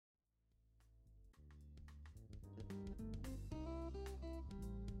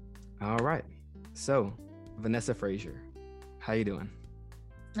All right. So, Vanessa Fraser, how you doing?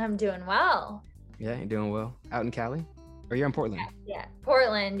 I'm doing well. Yeah, you're doing well. Out in Cali? Or you're in Portland? Yeah.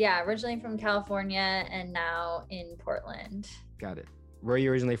 Portland. Yeah. Originally from California and now in Portland. Got it. Where are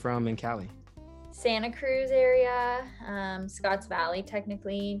you originally from in Cali? Santa Cruz area, Scotts Valley,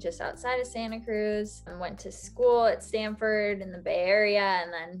 technically, just outside of Santa Cruz. I went to school at Stanford in the Bay Area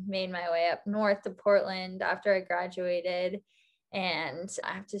and then made my way up north to Portland after I graduated. And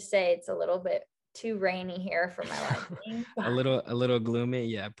I have to say, it's a little bit too rainy here for my liking. a little gloomy.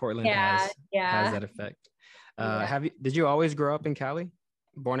 Yeah, Portland has Yeah. that effect. Yeah. Did you always grow up in Cali?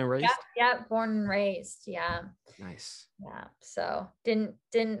 Born and raised? Yeah. Born and raised. Yeah. Nice. Yeah. So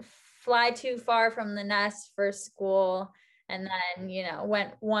didn't fly too far from the nest for school, and then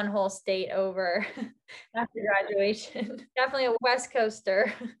went one whole state over after graduation. Definitely a West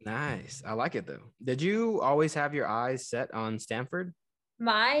Coaster. Nice. I like it though. Did you always have your eyes set on Stanford?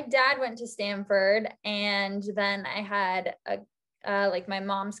 My dad went to Stanford, and then I had like my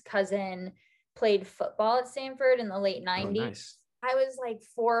mom's cousin played football at Stanford in the late 90s. Oh, nice. I was like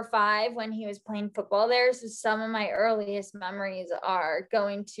 4 or 5 when he was playing football there. So some of my earliest memories are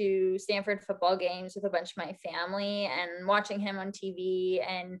going to Stanford football games with a bunch of my family and watching him on TV.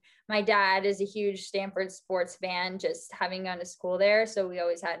 And my dad is a huge Stanford sports fan, just having gone to school there. So we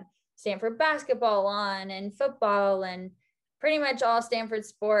always had Stanford basketball on and football, and pretty much all Stanford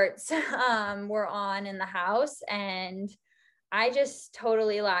sports were on in the house. And I just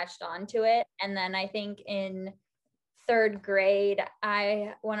totally latched onto it. And then I think in third grade,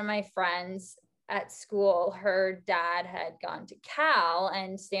 one of my friends at school, her dad had gone to Cal,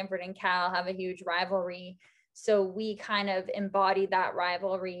 and Stanford and Cal have a huge rivalry. So we kind of embodied that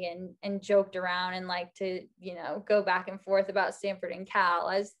rivalry and joked around and like to, go back and forth about Stanford and Cal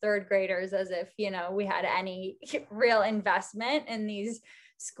as third graders, as if, we had any real investment in these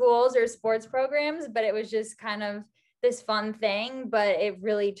schools or sports programs. But it was just kind of this fun thing, but it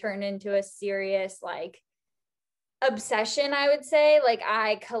really turned into a serious, like, obsession, I would say. Like,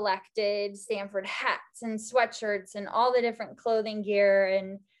 I collected Stanford hats and sweatshirts and all the different clothing gear.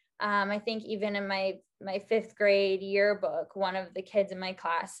 And I think even in my fifth grade yearbook, one of the kids in my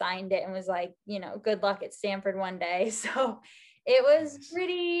class signed it and was like, good luck at Stanford one day. So it was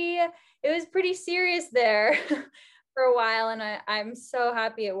pretty serious there for a while. And I'm so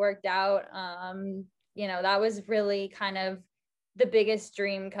happy it worked out. That was really kind of the biggest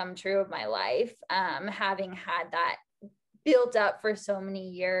dream come true of my life, having had that built up for so many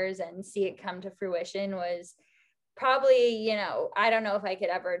years and see it come to fruition was probably, I don't know if I could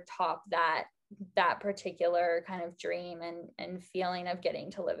ever top that particular kind of dream and feeling of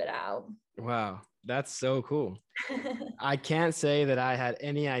getting to live it out. Wow, that's so cool. I can't say that I had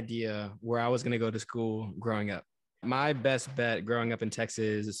any idea where I was going to go to school growing up. My best bet growing up in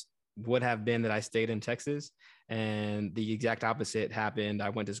Texas would have been that I stayed in Texas, and the exact opposite happened. I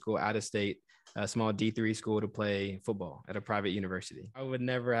went to school out of state, a small D3 school, to play football at a private university. I would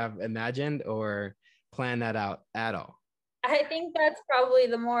never have imagined or planned that out at all. I think that's probably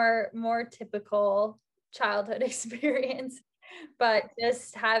the more typical childhood experience, but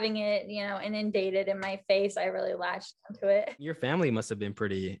just having it, inundated in my face, I really latched onto it. Your family must have been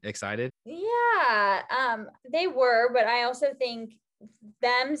pretty excited. Yeah, they were, but I also think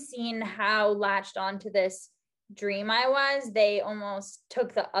them seeing how latched onto this dream I was, they almost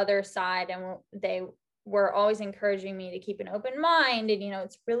took the other side, and they were always encouraging me to keep an open mind. And,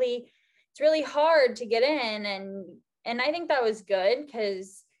 it's really hard to get in. And I think that was good,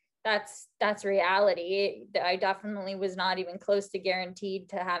 because that's reality. I definitely was not even close to guaranteed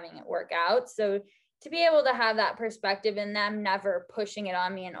to having it work out. So to be able to have that perspective and them never pushing it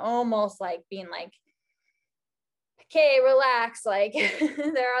on me and almost like being like, okay, relax, like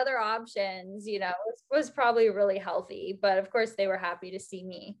there are other options, was probably really healthy. But of course they were happy to see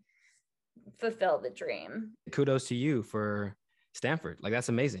me fulfill the dream. Kudos to you for Stanford. Like, that's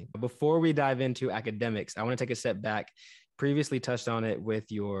amazing. Before we dive into academics, I want to take a step back. Previously touched on it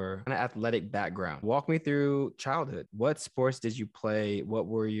with your athletic background. Walk me through childhood. What sports did you play? What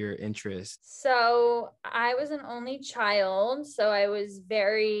were your interests? So I was an only child, so I was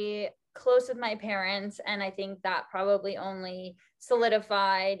very close with my parents. And I think that probably only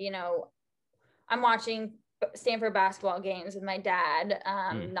solidified, I'm watching Stanford basketball games with my dad,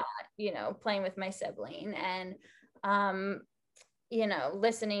 not, playing with my sibling, and,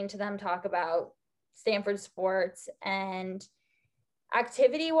 listening to them talk about Stanford sports. And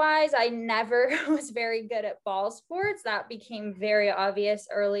activity wise, I never was very good at ball sports. That became very obvious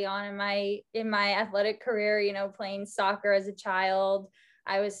early on in my athletic career, playing soccer as a child.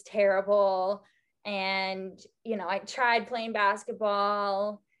 I was terrible. And, I tried playing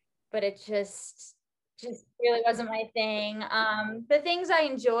basketball but it just really wasn't my thing. The things I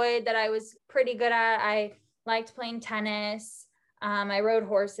enjoyed that I was pretty good at, I liked playing tennis. I rode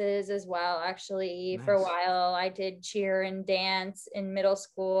horses as well, actually. Nice. For a while. I did cheer and dance in middle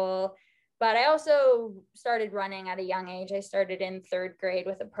school, but I also started running at a young age. I started in 3rd grade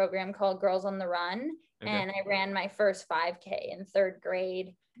with a program called Girls on the Run, and I ran my first 5K in 3rd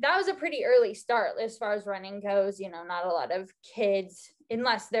grade. That was a pretty early start as far as running goes. Not a lot of kids,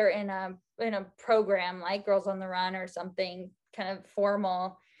 unless they're in a program like Girls on the Run or something kind of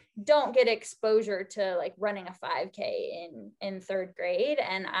formal, don't get exposure to like running a 5K in 3rd grade.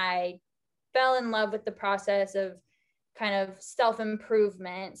 And I fell in love with the process of kind of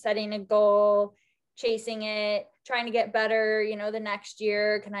self-improvement, setting a goal, chasing it, trying to get better, the next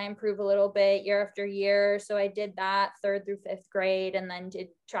year. Can I improve a little bit year after year? So I did that 3rd through 5th grade, and then did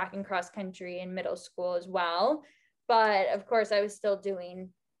track and cross country in middle school as well. But of course, I was still doing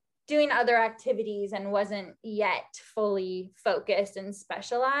other activities and wasn't yet fully focused and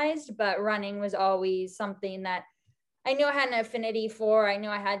specialized, but running was always something that I knew I had an affinity for. I knew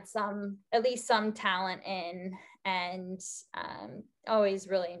I had at least some talent in, and always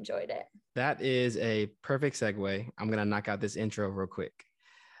really enjoyed it. That is a perfect segue. I'm going to knock out this intro real quick.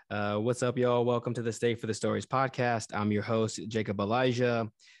 What's up, y'all? Welcome to the Stay for the Stories podcast. I'm your host, Jacob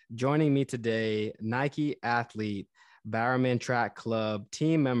Elijah. Joining me today, Nike athlete, Bowerman Track Club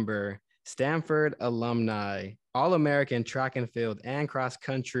team member, Stanford alumni, All-American track and field and cross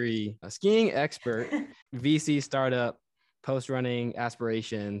country skiing expert, VC startup, post-running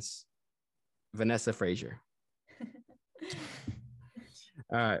aspirations, Vanessa Fraser.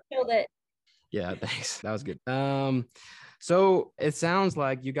 All right. Killed it. Yeah, thanks. That was good. So it sounds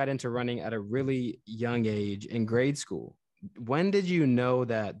like you got into running at a really young age in grade school. When did you know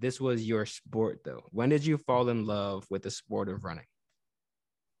that this was your sport, though? When did you fall in love with the sport of running?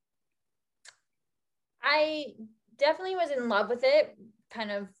 I definitely was in love with it,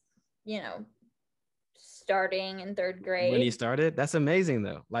 kind of, starting in 3rd grade. When you started? That's amazing,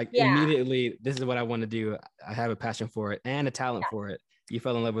 though. Like, immediately, this is what I want to do. I have a passion for it and a talent for it. You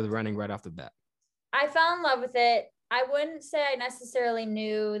fell in love with running right off the bat. I fell in love with it. I wouldn't say I necessarily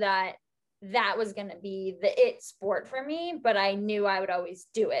knew that was going to be the it sport for me, but I knew I would always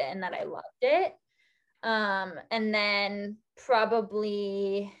do it and that I loved it. And then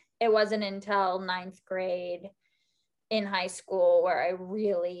probably it wasn't until 9th grade in high school where I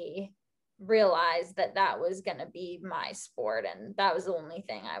really realized that was going to be my sport, and that was the only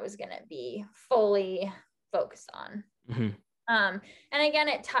thing I was going to be fully focused on. Mm-hmm. And again,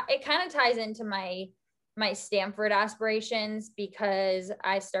 it kind of ties into my Stanford aspirations, because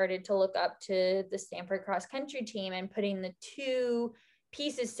I started to look up to the Stanford cross country team and putting the two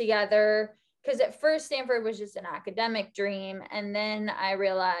pieces together. Because at first Stanford was just an academic dream. And then I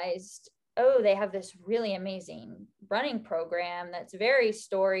realized, oh, they have this really amazing running program that's very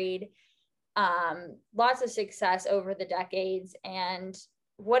storied, lots of success over the decades. And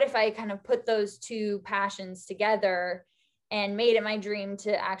what if I kind of put those two passions together and made it my dream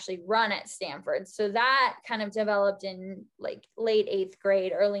to actually run at Stanford? So that kind of developed in like late 8th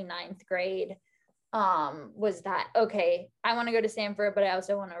grade, early 9th grade, was that, okay, I want to go to Stanford, but I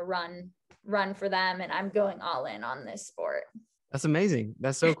also want to run for them. And I'm going all in on this sport. That's amazing.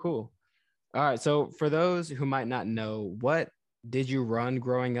 That's so cool. All right. So for those who might not know, what did you run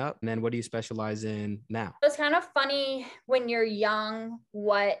growing up? And then what do you specialize in now? It's kind of funny when you're young,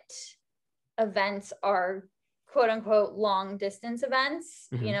 what events are quote unquote long distance events,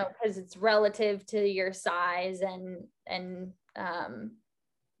 Mm-hmm. because it's relative to your size and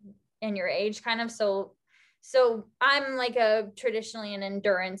your age kind of. So I'm like traditionally an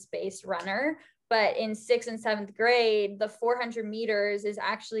endurance based runner, but in 6th and 7th grade, the 400 meters is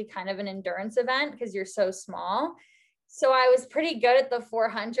actually kind of an endurance event because you're so small. So I was pretty good at the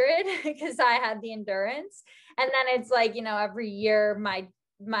 400 because I had the endurance. And then it's like, every year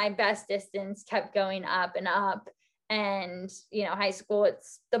my best distance kept going up and up. And, high school,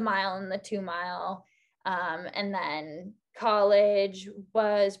 it's the mile and the 2 mile. And then college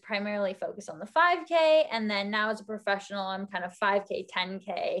was primarily focused on the 5K. And then now as a professional, I'm kind of 5K,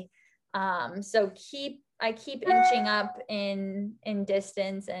 10K. So I keep inching up in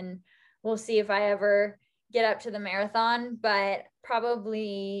distance, and we'll see if I ever get up to the marathon, but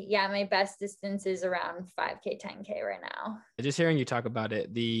probably, my best distance is around 5K, 10K right now. Just hearing you talk about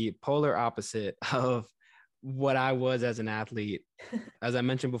it, the polar opposite of what I was as an athlete. As I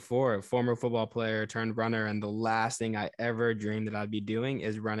mentioned before, a former football player turned runner, and the last thing I ever dreamed that I'd be doing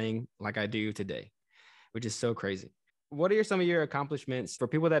is running like I do today, which is so crazy. What are some of your accomplishments? For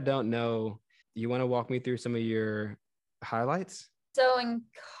people that don't know, you want to walk me through some of your highlights? So in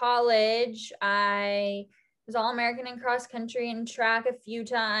college, I was All-American in cross country and track a few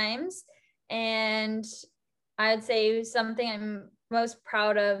times. And I'd say something I'm most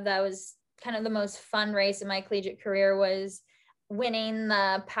proud of that was kind of the most fun race in my collegiate career was winning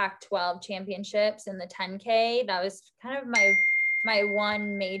the Pac-12 championships in the 10K. That was kind of my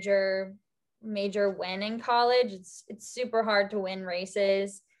one major win in college. It's super hard to win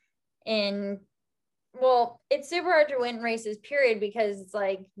races in it's super hard to win races, period, because it's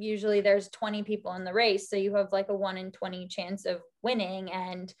like usually there's 20 people in the race. So you have like a 1 in 20 chance of winning.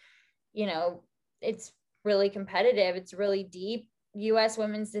 And, it's really competitive. It's really deep. US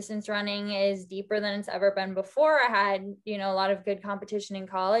women's distance running is deeper than it's ever been before. I had, a lot of good competition in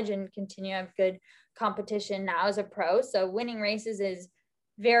college and continue to have good competition now as a pro. So winning races is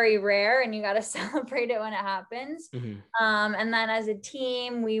very rare and you got to celebrate it when it happens. Mm-hmm. And then as a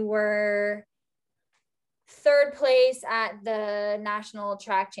team, we were third place at the national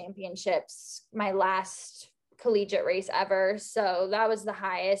track championships, my last collegiate race ever. So that was the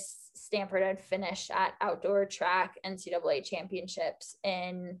highest Stanford had finished at outdoor track NCAA championships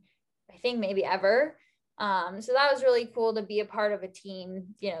in, I think, maybe ever. So that was really cool to be a part of a team,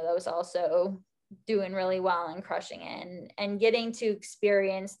 that was also doing really well and crushing it, and getting to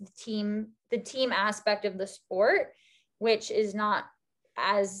experience the team aspect of the sport, which is not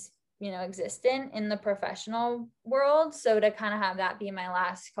as existent in the professional world. So to kind of have that be my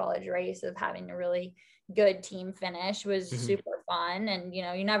last college race of having a really good team finish was super fun. And,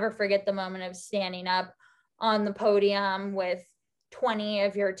 you never forget the moment of standing up on the podium with 20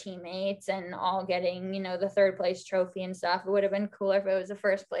 of your teammates and all getting, the third place trophy and stuff. It would have been cooler if it was a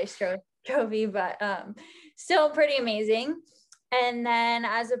first place trophy, but still pretty amazing. And then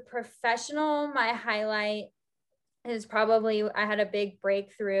as a professional, my highlight is probably I had a big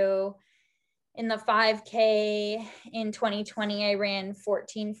breakthrough in the 5K in 2020. I ran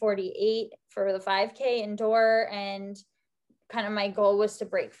 14:48 for the 5K indoor, and kind of my goal was to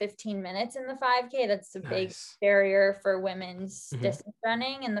break 15 minutes in the 5K. That's a big barrier for women's distance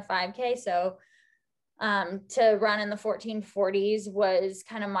running in the 5K. So to run in the 1440s was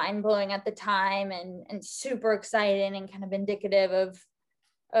kind of mind-blowing at the time, and super exciting and kind of indicative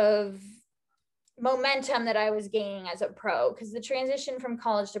of momentum that I was gaining as a pro, because the transition from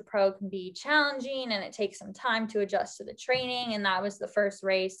college to pro can be challenging and it takes some time to adjust to the training. And that was the first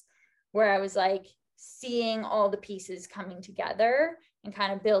race where I was like seeing all the pieces coming together and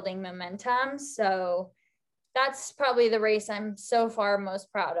kind of building momentum. So that's probably the race I'm so far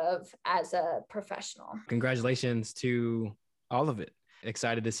most proud of as a professional. Congratulations to all of it.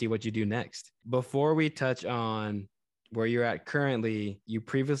 Excited to see what you do next. Before we touch on where you're at currently, you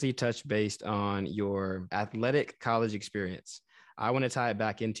previously touched based on your athletic college experience. I want to tie it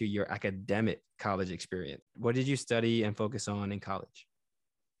back into your academic college experience. What did you study and focus on in college?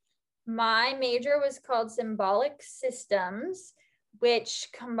 My major was called Symbolic Systems, which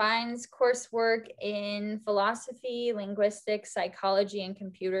combines coursework in philosophy, linguistics, psychology, and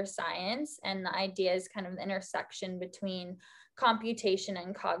computer science. And the idea is kind of the intersection between computation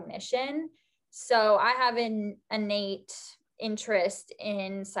and cognition. So I have an innate interest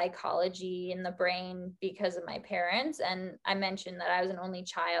in psychology in the brain because of my parents. And I mentioned that I was an only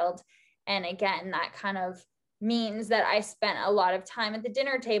child. And again, that kind of means that I spent a lot of time at the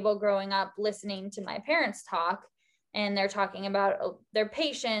dinner table growing up listening to my parents talk. And they're talking about their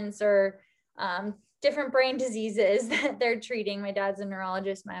patients or different brain diseases that they're treating. My dad's a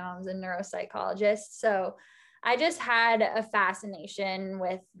neurologist, my mom's a neuropsychologist. So I just had a fascination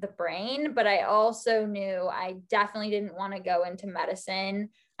with the brain, but I also knew I definitely didn't want to go into medicine.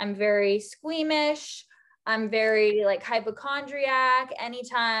 I'm very squeamish. I'm very like hypochondriac.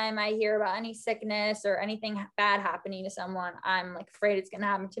 Anytime I hear about any sickness or anything bad happening to someone, I'm like afraid it's going to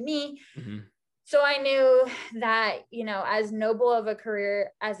happen to me. So I knew that, as noble of a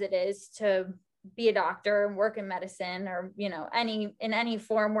career as it is to be a doctor and work in medicine or, in any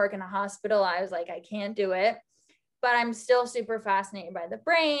form, work in a hospital, I was like, I can't do it. But I'm still super fascinated by the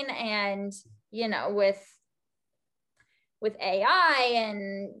brain. And, with AI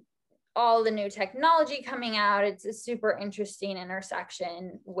and all the new technology coming out, it's a super interesting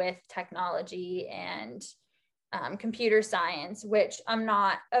intersection with technology and computer science, which I'm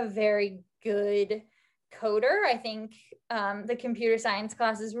not a very good coder. I think the computer science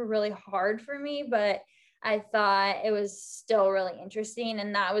classes were really hard for me, but I thought it was still really interesting.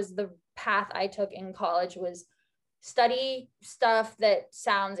 And that was the path I took in college, was study stuff that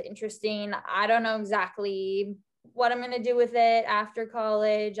sounds interesting. I don't know exactly what I'm going to do with it after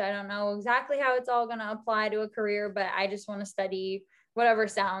college. I don't know exactly how it's all going to apply to a career, but I just want to study whatever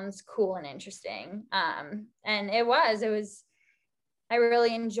sounds cool and interesting. And it was I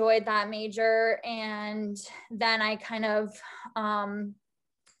really enjoyed that major. And then I kind of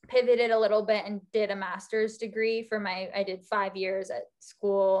pivoted a little bit and did a master's degree I did 5 years at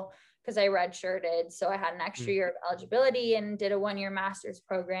school because I redshirted. So I had an extra year of eligibility and did a 1-year master's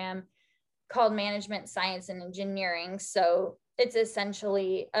program called Management Science and Engineering. So it's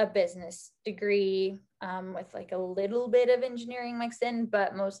essentially a business degree with like a little bit of engineering mixed in,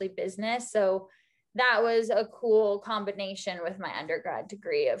 but mostly business. So that was a cool combination with my undergrad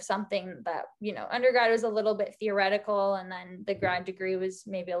degree of something that, you know, undergrad was a little bit theoretical, and then the grad degree was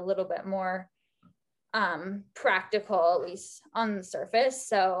maybe a little bit more practical, at least on the surface.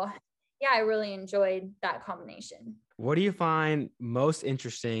 So yeah, I really enjoyed that combination. What do you find most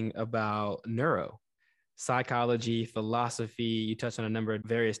interesting about neuro? Psychology, philosophy, you touched on a number of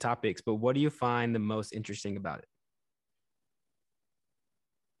various topics, but what do you find the most interesting about it?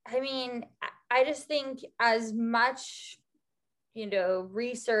 I mean, I just think as much, you know,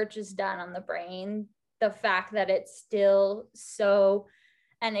 research is done on the brain, the fact that it's still so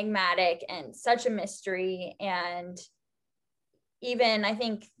enigmatic and such a mystery. And even I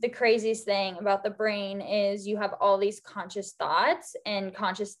think the craziest thing about the brain is you have all these conscious thoughts and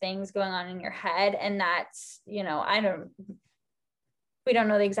conscious things going on in your head. And that's, you know, we don't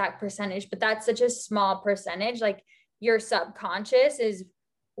know the exact percentage, but that's such a small percentage. Like your subconscious is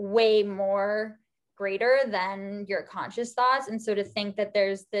way more greater than your conscious thoughts. And so to think that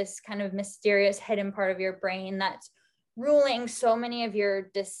there's this kind of mysterious hidden part of your brain that's ruling so many of your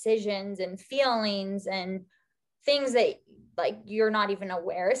decisions and feelings and things that like you're not even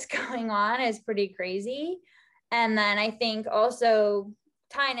aware is going on is pretty crazy. And then I think also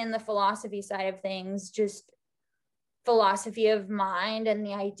tying in the philosophy side of things, just philosophy of mind and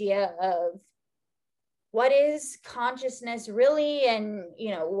the idea of what is consciousness really, and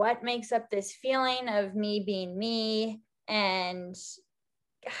you know, what makes up this feeling of me being me, and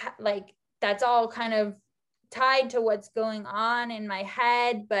like that's all kind of tied to what's going on in my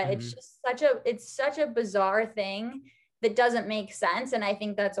head. But it's just such a bizarre thing that doesn't make sense. And I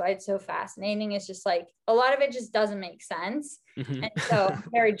think that's why it's so fascinating. It's just like a lot of it just doesn't make sense. And so I'm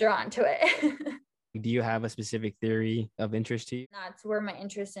very drawn to it. Do you have a specific theory of interest to you? That's where my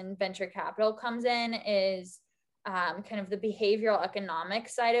interest in venture capital comes in, is kind of the behavioral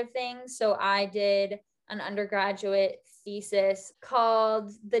economics side of things. So I did an undergraduate thesis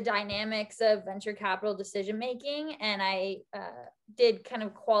called The Dynamics of Venture Capital Decision Making. And I did kind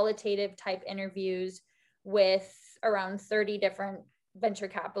of qualitative type interviews with around 30 different venture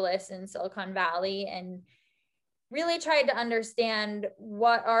capitalists in Silicon Valley, and really tried to understand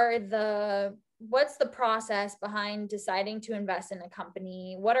what's the process behind deciding to invest in a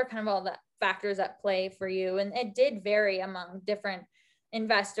company? What are kind of all the factors at play for you? And it did vary among different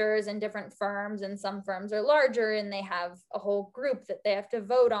investors and different firms. And some firms are larger and they have a whole group that they have to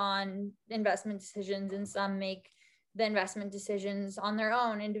vote on investment decisions, and some make the investment decisions on their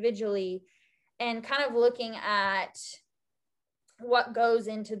own individually. And kind of looking at what goes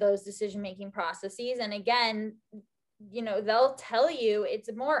into those decision-making processes. And again, you know, they'll tell you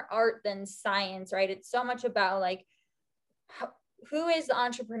it's more art than science, right? It's so much about like, who is the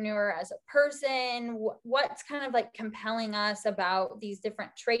entrepreneur as a person? What's kind of like compelling us about these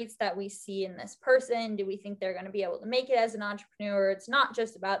different traits that we see in this person? Do we think they're going to be able to make it as an entrepreneur? It's not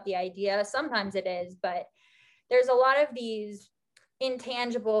just about the idea. Sometimes it is, but there's a lot of these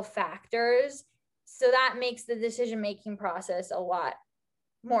intangible factors. So that makes the decision-making process a lot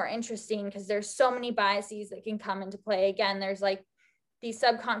more interesting, because there's so many biases that can come into play. Again, there's like these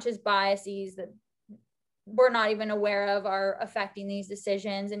subconscious biases that we're not even aware of are affecting these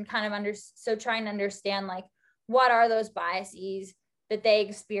decisions, and kind of trying to understand like, what are those biases that they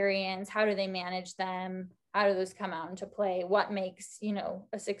experience? How do they manage them? How do those come out into play? What makes, you know,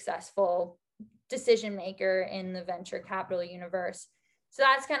 a successful decision maker in the venture capital universe? So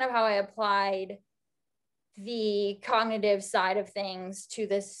that's kind of how I applied the cognitive side of things to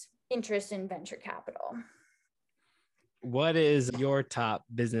this interest in venture capital. What is your top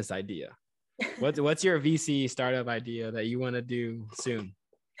business idea? What's your VC startup idea that you want to do soon?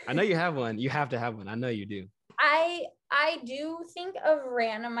 I know you have one. You have to have one. I know you do. I do think of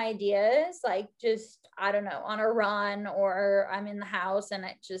random ideas, like just, I don't know, on a run, or I'm in the house and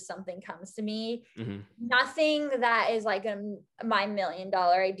it just something comes to me. Mm-hmm. Nothing that is like my $1 million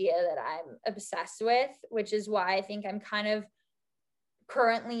idea that I'm obsessed with, which is why I think I'm kind of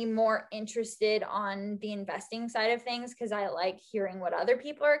currently more interested on the investing side of things, because I like hearing what other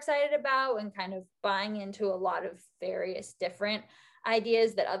people are excited about and kind of buying into a lot of various different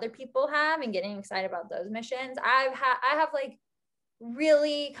ideas that other people have and getting excited about those missions. I have like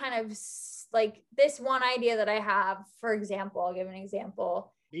really kind of like this one idea that I have, for example, I'll give an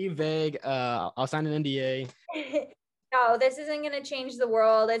example. Be vague. I'll sign an NDA. No, this isn't going to change the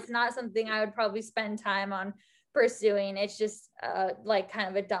world. It's not something I would probably spend time on pursuing. It's just like kind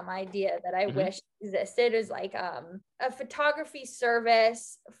of a dumb idea that I wish existed, is like a photography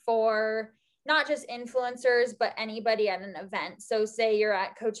service for not just influencers, but anybody at an event. So say you're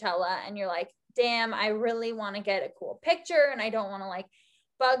at Coachella and you're like, damn, I really want to get a cool picture and I don't want to like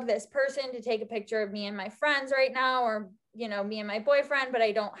bug this person to take a picture of me and my friends right now, or you know, me and my boyfriend, but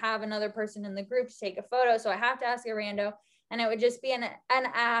I don't have another person in the group to take a photo, so I have to ask a rando. And it would just be an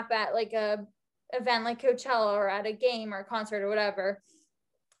app at like a event like Coachella or at a game or a concert or whatever,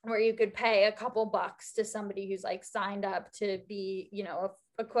 where you could pay a couple bucks to somebody who's like signed up to be, you know,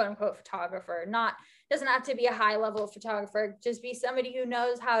 a quote unquote photographer. Not, doesn't have to be a high level photographer, just be somebody who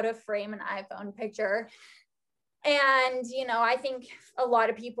knows how to frame an iPhone picture. And, you know, I think a lot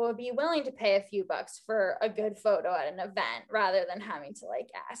of people would be willing to pay a few bucks for a good photo at an event rather than having to like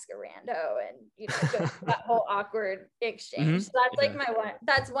ask a rando and, you know, go that whole awkward exchange. So that's like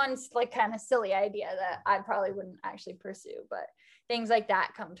that's one like kind of silly idea that I probably wouldn't actually pursue, but things like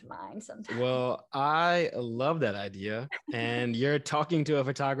that come to mind sometimes. Well, I love that idea. And you're talking to a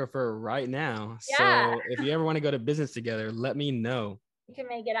photographer right now. Yeah. So if you ever want to go to business together, let me know. You can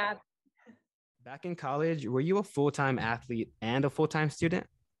make it up. Back in college, were you a full-time athlete and a full-time student?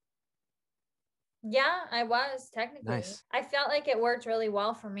 Yeah, I was technically. Nice. I felt like it worked really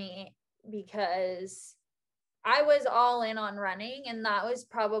well for me because I was all in on running, and that was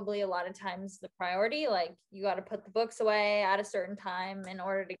probably a lot of times the priority. Like you got to put the books away at a certain time in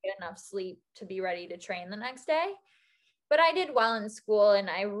order to get enough sleep to be ready to train the next day. But I did well in school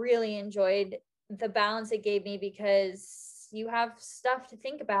and I really enjoyed the balance it gave me, because you have stuff to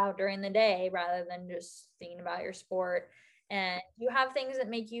think about during the day rather than just thinking about your sport. And you have things that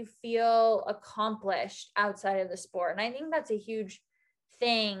make you feel accomplished outside of the sport. And I think that's a huge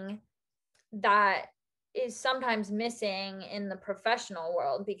thing that is sometimes missing in the professional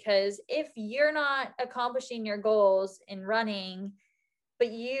world, because if you're not accomplishing your goals in running,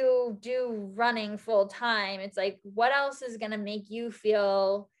 but you do running full time, it's like, what else is going to make you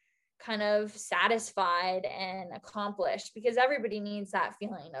feel kind of satisfied and accomplished? Because everybody needs that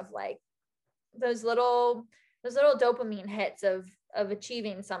feeling of like those little dopamine hits of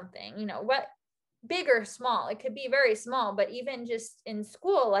achieving something, you know, what, big or small. It could be very small, but even just in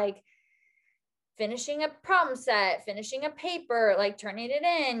school, like finishing a problem set, finishing a paper, like turning it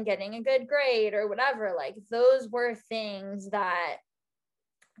in, getting a good grade or whatever, like those were things that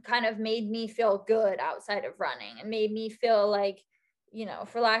kind of made me feel good outside of running and made me feel like, you know,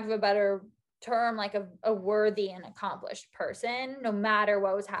 for lack of a better term, like a worthy and accomplished person, no matter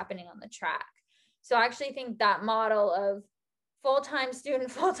what was happening on the track. So I actually think that model of full-time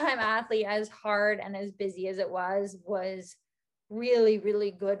student, full-time athlete, as hard and as busy as it was really,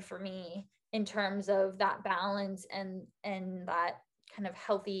 really good for me in terms of that balance and that kind of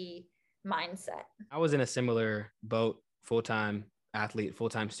healthy mindset. I was in a similar boat, full-time athlete,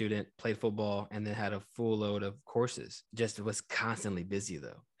 full-time student, played football, and then had a full load of courses. Just was constantly busy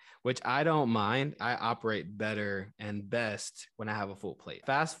though, which I don't mind. I operate better and best when I have a full plate.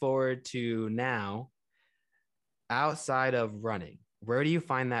 Fast forward to now, outside of running, where do you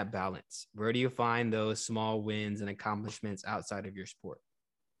find that balance? Where do you find those small wins and accomplishments outside of your sport?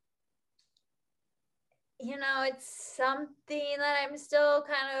 You know, it's something that I'm still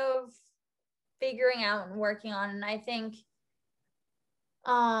kind of figuring out and working on. And I think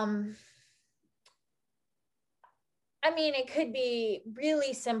I mean, it could be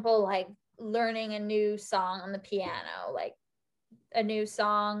really simple, like learning a new song on the piano, like a new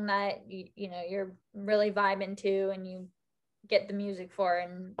song that you know you're really vibing to and you get the music for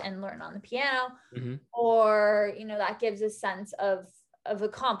and learn on the piano. Or, you know, that gives a sense of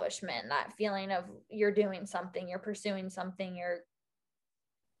accomplishment, that feeling of you're doing something, you're pursuing something, you're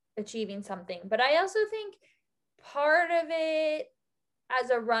achieving something. But I also think part of it as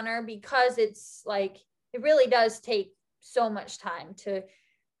a runner, because it's like it really does take so much time to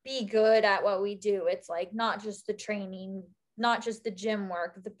be good at what we do. It's like not just the training, not just the gym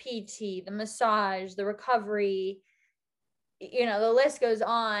work, the PT, the massage, the recovery, you know, the list goes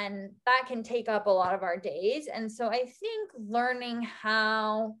on. That can take up a lot of our days. And so I think learning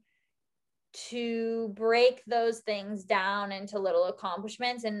how to break those things down into little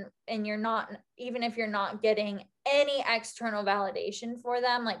accomplishments, and you're not, even if you're not getting any external validation for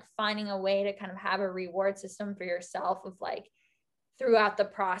them, like finding a way to kind of have a reward system for yourself of like, throughout the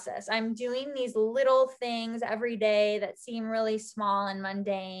process, I'm doing these little things every day that seem really small and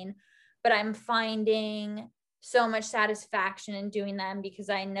mundane, but I'm finding so much satisfaction in doing them because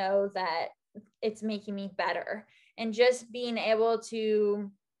I know that it's making me better. And just being able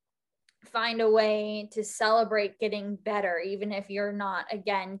to find a way to celebrate getting better, even if you're not,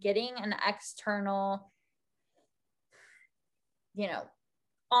 again, getting an external,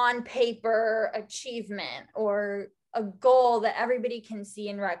 on paper achievement or a goal that everybody can see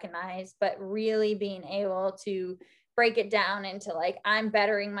and recognize, but really being able to break it down into like, I'm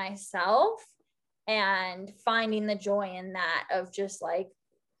bettering myself and finding the joy in that of just like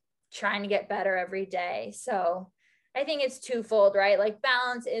trying to get better every day. So I think it's twofold, right? Like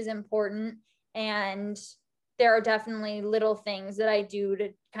balance is important, and there are definitely little things that I do to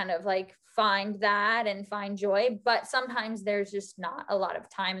kind of like find that and find joy, but sometimes there's just not a lot of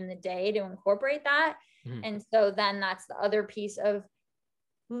time in the day to incorporate that. And so then that's the other piece of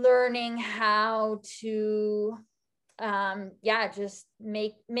learning how to just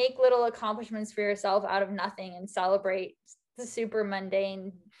make little accomplishments for yourself out of nothing and celebrate the super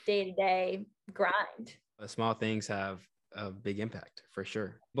mundane day-to-day grind. The small things have a big impact for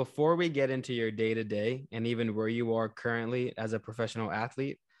sure. Before we get into your day-to-day and even where you are currently as a professional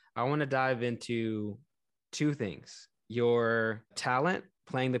athlete, I want to dive into two things: your talent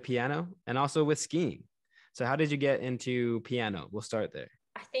playing the piano and also with skiing. So how did you get into piano? We'll start there.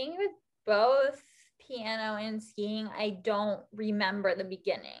 I think with both piano and skiing, I don't remember the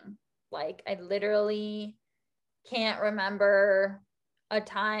beginning. Like I literally can't remember a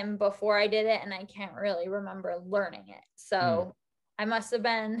time before I did it, and I can't really remember learning it. So I must have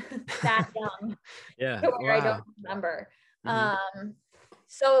been that young to where I don't remember.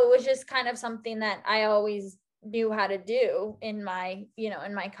 So it was just kind of something that I always knew how to do in my,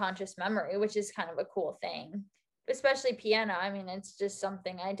 in my conscious memory, which is kind of a cool thing, especially piano. I mean, it's just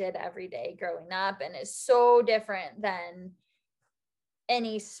something I did every day growing up, and it's so different than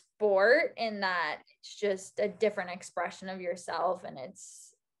any sport in that it's just a different expression of yourself. And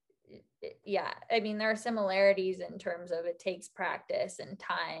I mean, there are similarities in terms of it takes practice and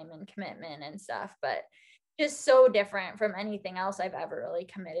time and commitment and stuff, but just so different from anything else I've ever really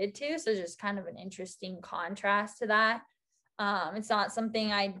committed to. So just kind of an interesting contrast to that. It's not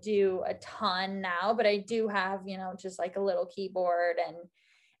something I do a ton now, but I do have, just like a little keyboard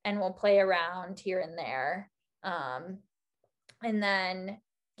and we'll play around here and there. And then,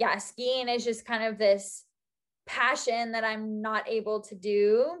 skiing is just kind of this passion that I'm not able to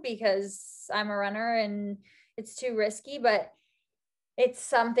do because I'm a runner and it's too risky, but it's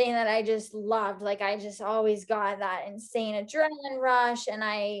something that I just loved. Like I just always got that insane adrenaline rush, and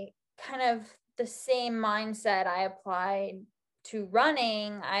I kind of the same mindset I applied to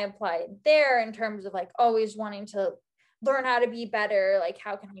running, I applied there in terms of like always wanting to learn how to be better. Like,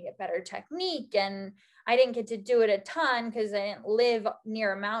 how can I get better technique? And I didn't get to do it a ton because I didn't live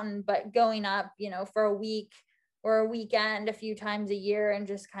near a mountain, but going up, for a week or a weekend a few times a year and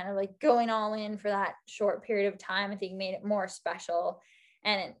just kind of like going all in for that short period of time, I think made it more special.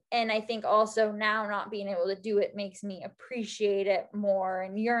 And I think also now not being able to do it makes me appreciate it more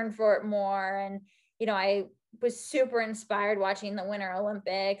and yearn for it more. And, I was super inspired watching the Winter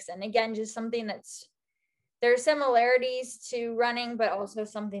Olympics. And again, just something there are similarities to running, but also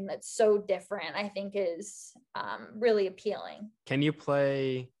something that's so different, I think is really appealing. Can you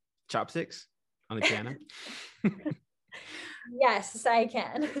play chopsticks on the piano? Yes, I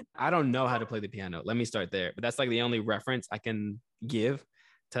can. I don't know how to play the piano. Let me start there. But that's like the only reference I can give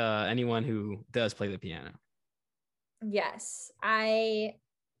to anyone who does play the piano. Yes, I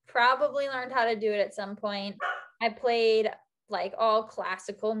probably learned how to do it at some point. I played like all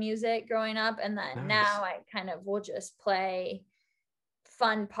classical music growing up, and then now I kind of will just play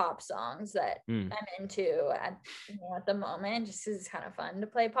fun pop songs that I'm into at the moment, just because it's kind of fun to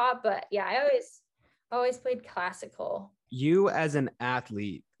play pop. But yeah, I always played classical. You as an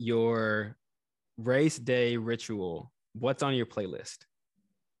athlete, your race day ritual, what's on your playlist?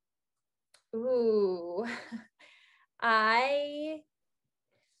 Ooh, I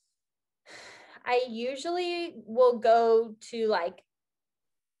usually will go to like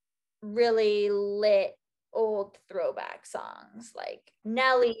really lit old throwback songs like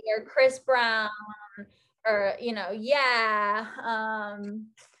Nelly or Chris Brown or,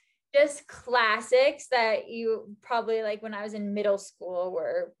 just classics that you probably like when I was in middle school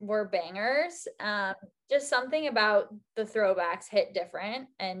were bangers. Just something about the throwbacks hit different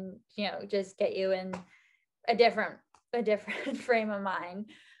and, just get you in a different frame of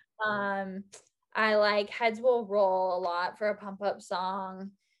mind. I like Heads Will Roll a lot for a pump up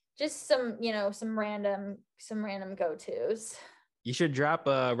song. Just some random go-tos. You should drop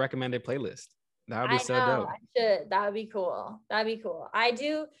a recommended playlist. That would be so dope. I should. That would be cool. I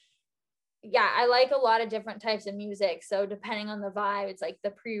do. Yeah, I like a lot of different types of music. So depending on the vibe, it's like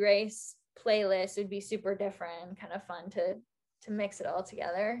the pre-race playlist would be super different and kind of fun to mix it all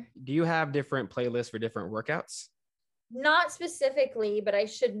together. Do you have different playlists for different workouts? Not specifically, but I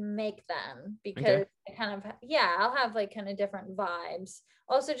should make them because Okay. I kind of, yeah, I'll have like kind of different vibes.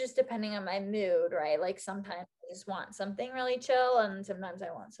 Also, just depending on my mood, right? Like sometimes I just want something really chill, and sometimes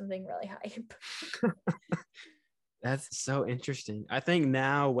I want something really hype. That's so interesting. I think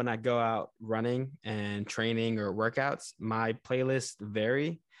now when I go out running and training or workouts, my playlists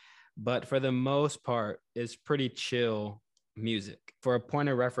vary, but for the most part, it's pretty chill music. For a point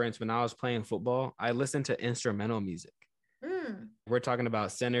of reference, when I was playing football, I listened to instrumental music. Mm. We're talking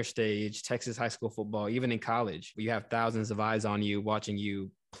about center stage, Texas high school football, even in college. You have thousands of eyes on you watching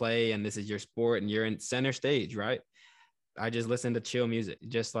you play, and this is your sport, and you're in center stage, right? I just listened to chill music,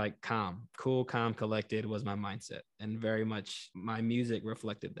 just like calm, cool, calm, collected was my mindset. And very much my music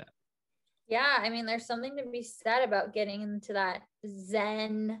reflected that. Yeah, I mean, there's something to be said about getting into that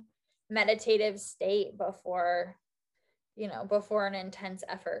Zen meditative state before, before an intense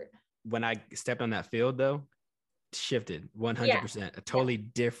effort. When I stepped on that field, though, shifted Yeah. 100%, a Yeah. totally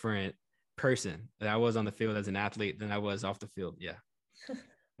different person that I was on the field as an athlete than I was off the field. Yeah.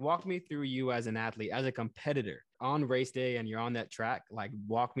 Walk me through you as an athlete, as a competitor on race day, and you're on that track. Like,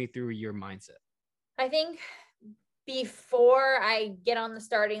 walk me through your mindset. I think before I get on the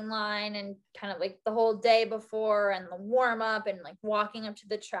starting line and kind of like the whole day before and the warm up and like walking up to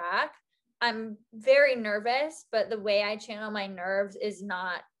the track, I'm very nervous, but the way I channel my nerves is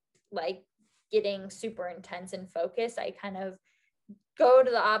not like getting super intense and focused. I kind of go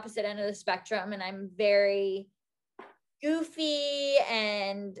to the opposite end of the spectrum, and I'm very goofy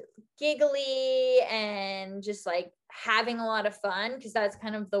and giggly and just like having a lot of fun, because that's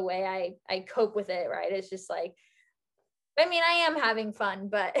kind of the way I cope with it, right? It's just like, I mean, I am having fun,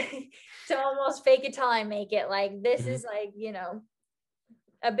 but to almost fake it till I make it, like this is like,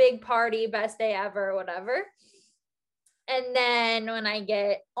 a big party, best day ever, whatever. And then when I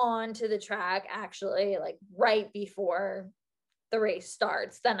get onto the track, actually like right before the race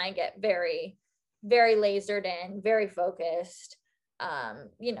starts, then I get very, very lasered in, very focused.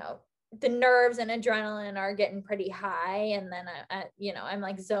 The nerves and adrenaline are getting pretty high, and then I'm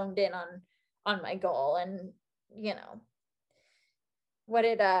like zoned in on my goal. And what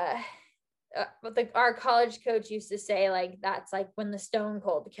did our college coach used to say, like that's like when the stone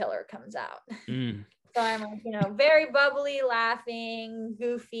cold killer comes out. So I'm like, very bubbly, laughing,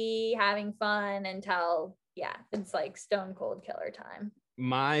 goofy, having fun until, yeah, it's like stone cold killer time.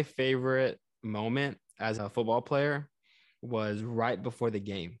 My favorite moment as a football player was right before the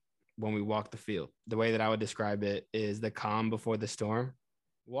game when we walked the field. The way that I would describe it is the calm before the storm.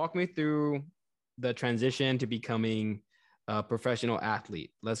 Walk me through the transition to becoming a professional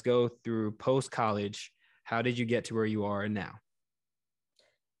athlete. Let's go through post-college. How did you get to where you are now?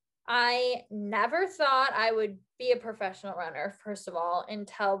 I never thought I would be a professional runner, first of all,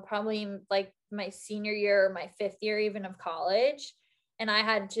 until probably like my senior year, or my fifth year even of college. And I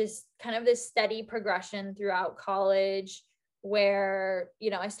had just kind of this steady progression throughout college where,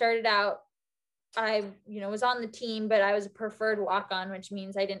 I started out, I, was on the team, but I was a preferred walk-on, which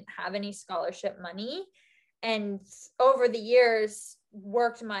means I didn't have any scholarship money. And over the years,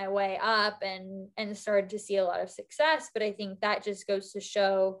 worked my way up and started to see a lot of success. But I think that just goes to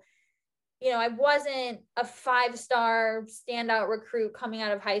show, I wasn't a 5-star standout recruit coming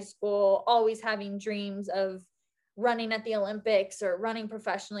out of high school, always having dreams of running at the Olympics or running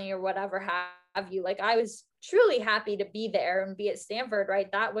professionally or whatever have you. Like, I was truly happy to be there and be at Stanford,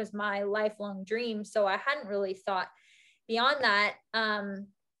 right? That was my lifelong dream. So I hadn't really thought beyond that.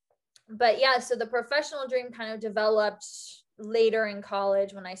 But yeah, so the professional dream kind of developed later in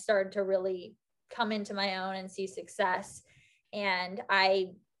college when I started to really come into my own and see success. And I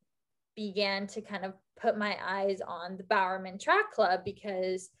began to kind of put my eyes on the Bowerman Track Club,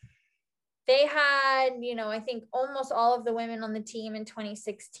 because they had, I think almost all of the women on the team in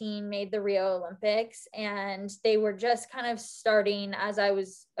 2016 made the Rio Olympics, and they were just kind of starting as I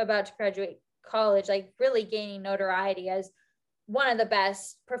was about to graduate college, like really gaining notoriety as one of the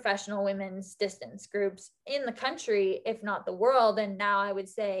best professional women's distance groups in the country, if not the world. And now I would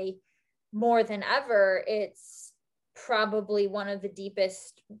say more than ever, it's probably one of the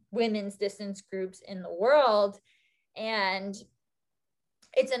deepest women's distance groups in the world. And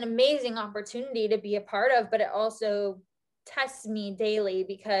it's an amazing opportunity to be a part of, but it also tests me daily,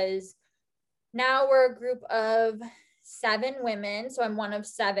 because now we're a group of 7 women. So I'm one of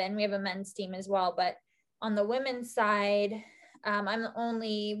 7. We have a men's team as well, but on the women's side, I'm the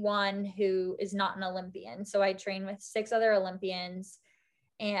only one who is not an Olympian. So I train with 6 other Olympians.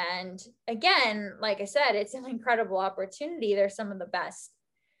 And again, like I said, it's an incredible opportunity. They're some of the best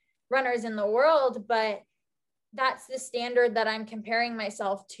runners in the world, but that's the standard that I'm comparing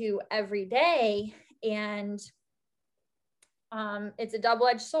myself to every day. And it's a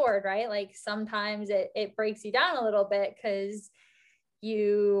double-edged sword, right? Like sometimes it breaks you down a little bit because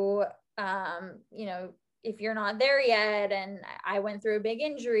you know, if you're not there yet, and I went through a big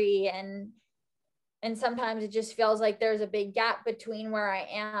injury, and sometimes it just feels like there's a big gap between where I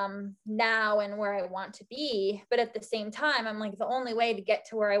am now and where I want to be. But at the same time, I'm like, the only way to get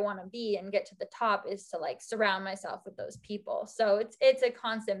to where I want to be and get to the top is to like surround myself with those people. So it's a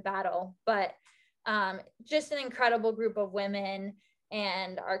constant battle, but just an incredible group of women,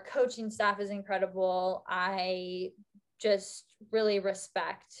 and our coaching staff is incredible. I just really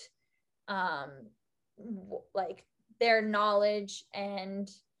respect like their knowledge, and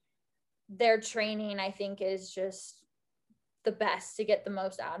their training, I think, is just the best to get the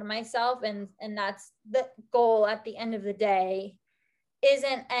most out of myself. And that's the goal at the end of the day.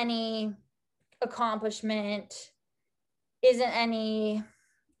 Isn't any accomplishment, isn't any,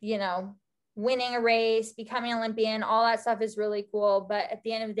 you know, winning a race, becoming an Olympian, all that stuff is really cool. But at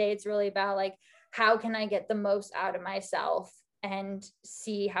the end of the day, it's really about like, how can I get the most out of myself and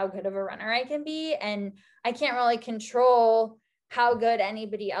see how good of a runner I can be? And I can't really control how good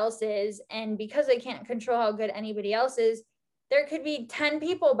anybody else is. And because I can't control how good anybody else is, there could be 10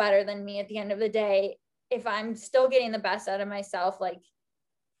 people better than me at the end of the day. If I'm still getting the best out of myself, like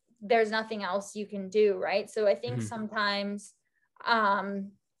there's nothing else you can do, right? So I think sometimes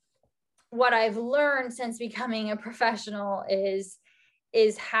what I've learned since becoming a professional is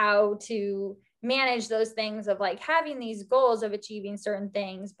how to manage those things of like having these goals of achieving certain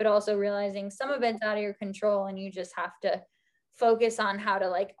things, but also realizing some of it's out of your control, and you just have to focus on how to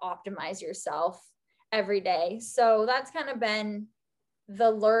like optimize yourself every day. So that's kind of been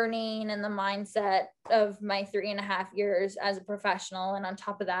the learning and the mindset of my 3.5 years as a professional. And on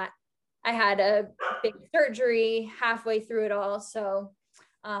top of that, I had a big surgery halfway through it all. So,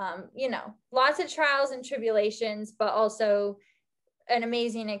 you know, lots of trials and tribulations, but also an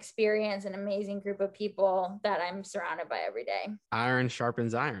amazing experience, an amazing group of people that I'm surrounded by every day. Iron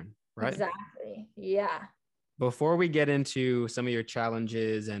sharpens iron, right? Exactly. Yeah. Before we get into some of your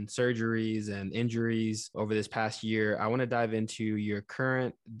challenges and surgeries and injuries over this past year, I want to dive into your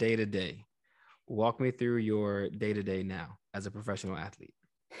current day-to-day. Walk me through your day-to-day now as a professional athlete.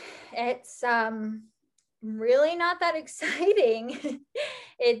 It's really not that exciting.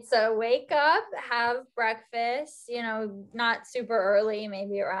 It's a wake up, have breakfast, you know, not super early,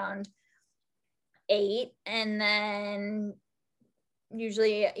 maybe around 8, and then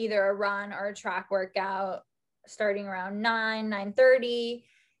usually either a run or a track workout starting around 9:30.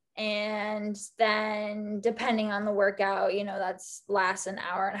 And then depending on the workout, you know, that's lasts an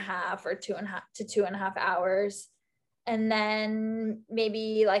hour and a half or 2.5 hours. And then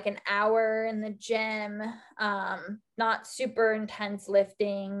maybe like an hour in the gym, not super intense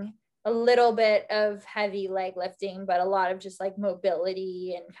lifting, a little bit of heavy leg lifting, but a lot of just like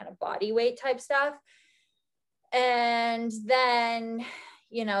mobility and kind of body weight type stuff. And then,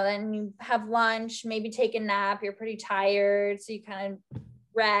 you know, then you have lunch, maybe take a nap. You're pretty tired, so you kind of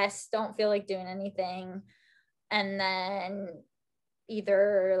rest, don't feel like doing anything. And then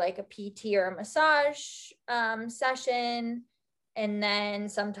either like a PT or a massage session, and then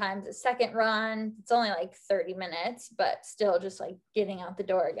sometimes a second run. It's only like 30 minutes, but still just like getting out the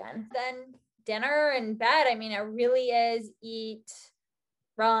door again. Then dinner and bed. I mean, it really is eat,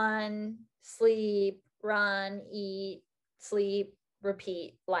 run, sleep, run, eat, sleep,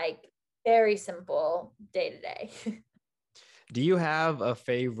 repeat. Like very simple day to day. Do you have a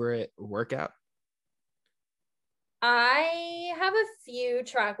favorite workout? I have a few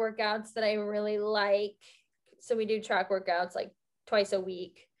track workouts that I really like. So we do track workouts like twice a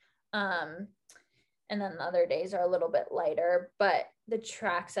week. And then the other days are a little bit lighter, but the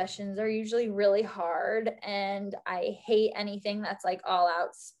track sessions are usually really hard. And I hate anything that's like all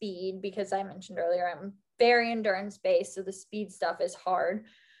out speed, because I mentioned earlier, I'm very endurance based. So the speed stuff is hard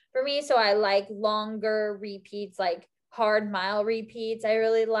for me. So I like longer repeats, like hard mile repeats I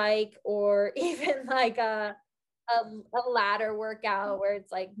really like, or even like a ladder workout where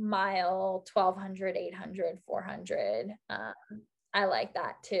it's like mile, 1200, 800, 400. I like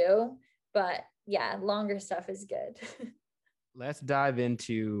that too, but yeah, longer stuff is good. Let's dive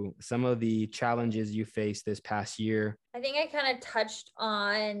into some of the challenges you faced this past year. I think I kind of touched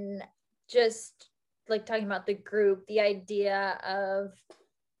on just like talking about the group, the idea of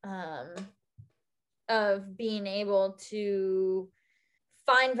being able to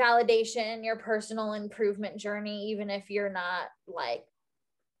find validation in your personal improvement journey, even if you're not like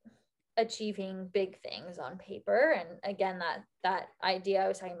achieving big things on paper. And again, that idea I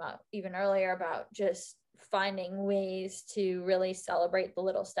was talking about even earlier about just finding ways to really celebrate the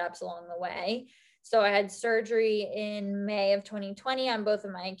little steps along the way. So I had surgery in May of 2020 on both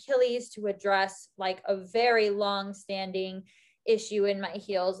of my Achilles to address like a very long-standing issue in my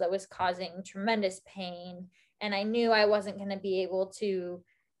heels that was causing tremendous pain. And I knew I wasn't going to be able to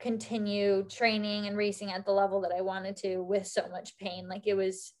continue training and racing at the level that I wanted to with so much pain. Like it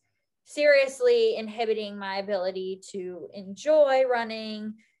was seriously inhibiting my ability to enjoy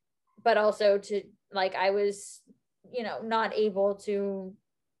running, but also to like, I was, not able to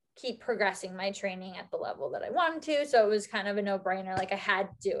keep progressing my training at the level that I wanted to. So it was kind of a no-brainer. Like I had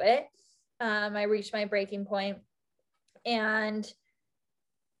to do it. I reached my breaking point, and,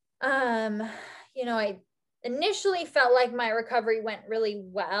 I initially felt like my recovery went really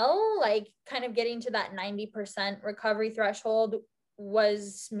well, like kind of getting to that 90% recovery threshold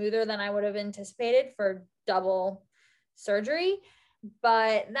was smoother than I would have anticipated for double surgery.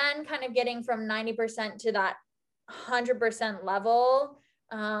 But then kind of getting from 90% to that 100% level,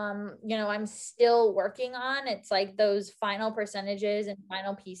 I'm still working on. It's like those final percentages and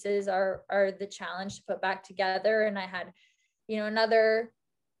final pieces are the challenge to put back together. And I had, another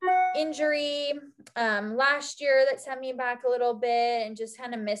injury last year that set me back a little bit, and just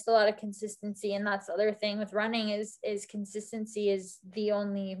kind of missed a lot of consistency. And that's the other thing with running is consistency is the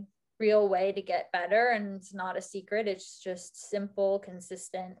only real way to get better. And it's not a secret. It's just simple,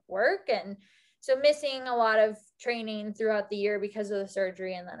 consistent work. And so missing a lot of training throughout the year because of the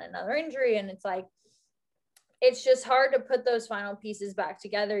surgery and then another injury. And it's like, it's just hard to put those final pieces back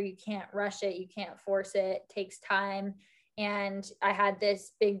together. You can't rush it. You can't force it. It takes time. And I had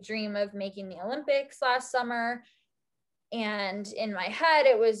this big dream of making the Olympics last summer. And in my head,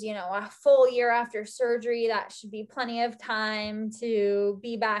 it was, a full year after surgery. That should be plenty of time to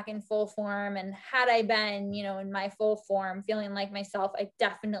be back in full form. And had I been, in my full form, feeling like myself, I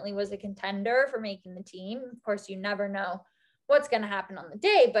definitely was a contender for making the team. Of course, you never know what's going to happen on the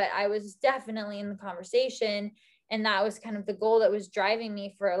day, but I was definitely in the conversation. And that was kind of the goal that was driving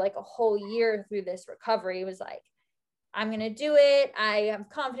me for like a whole year through this recovery. It was like, I'm going to do it. I have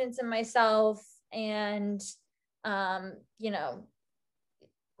confidence in myself, and,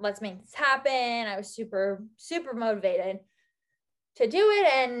 let's make this happen. I was super, super motivated to do it.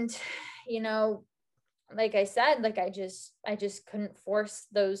 And, like I said, like I just couldn't force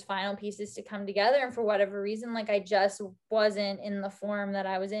those final pieces to come together. And for whatever reason, like I just wasn't in the form that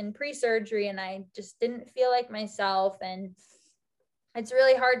I was in pre-surgery, and I just didn't feel like myself. And it's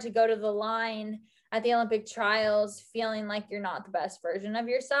really hard to go to the line at the Olympic trials feeling like you're not the best version of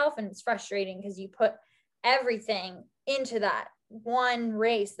yourself. And it's frustrating because you put everything into that one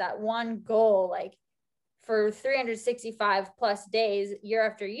race, that one goal, like for 365 plus days, year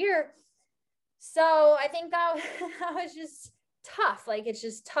after year. So I think that was just tough. Like, it's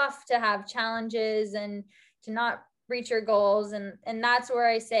just tough to have challenges and to not reach your goals. And that's where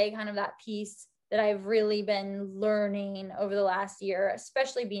I say kind of that piece that I've really been learning over the last year,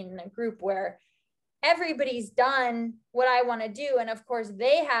 especially being in a group where everybody's done what I want to do. And of course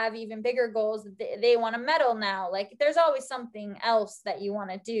they have even bigger goals. They want to medal now. Like there's always something else that you want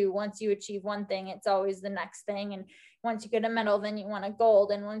to do. Once you achieve one thing, it's always the next thing. And once you get a medal, then you want a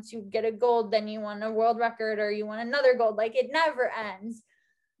gold. And once you get a gold, then you want a world record or you want another gold. Like it never ends.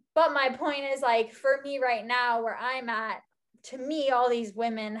 But my point is, like, for me right now, where I'm at, to me, all these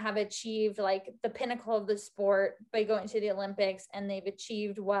women have achieved like the pinnacle of the sport by going to the Olympics, and they've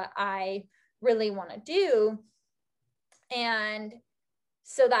achieved what I really want to do. And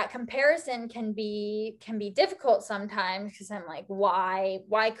so that comparison can be difficult sometimes, because I'm like, why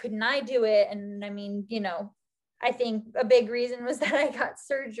couldn't I do it? And I mean, I think a big reason was that I got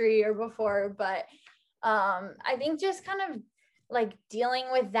surgery or before, but I think just kind of like dealing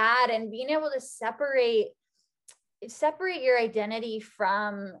with that and being able to separate your identity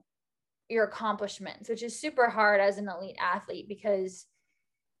from your accomplishments, which is super hard as an elite athlete, because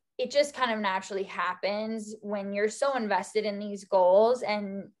it just kind of naturally happens when you're so invested in these goals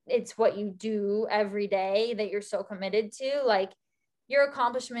and it's what you do every day that you're so committed to. Like your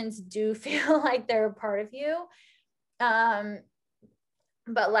accomplishments do feel like they're a part of you.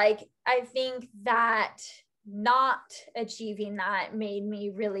 But like, I think that not achieving that made me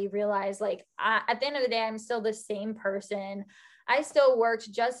really realize, like, at the end of the day, I'm still the same person. I still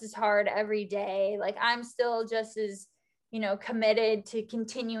worked just as hard every day. Like I'm still just as, committed to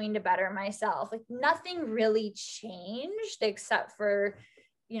continuing to better myself. Like nothing really changed except for,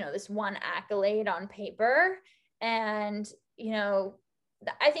 this one accolade on paper. And,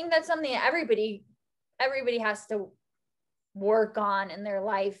 I think that's something that everybody has to work on in their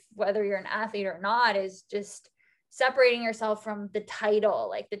life, whether you're an athlete or not, is just separating yourself from the title,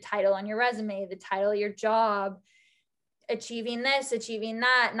 like the title on your resume, the title of your job, achieving this, achieving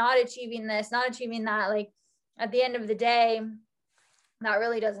that, not achieving this, not achieving that. Like at the end of the day, that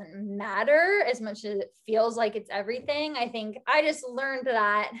really doesn't matter as much as it feels like it's everything. I think I just learned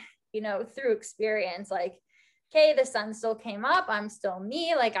that, through experience. Like, okay, the sun still came up. I'm still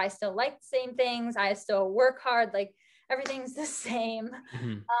me. Like, I still like the same things. I still work hard. Like, everything's the same.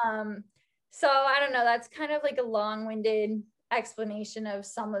 So I don't know. That's kind of like a long-winded explanation of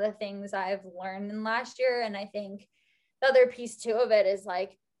some of the things I've learned in last year. And I think the other piece too of it is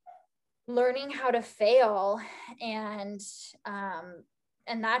like learning how to fail, and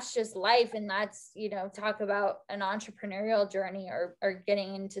that's just life. And that's, talk about an entrepreneurial journey or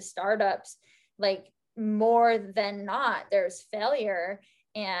getting into startups, like more than not, there's failure.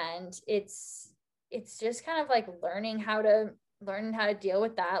 And it's just kind of like learning how to deal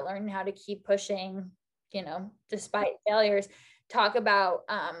with that, learning how to keep pushing, despite failures. Talk about,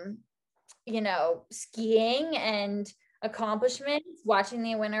 skiing and accomplishments, watching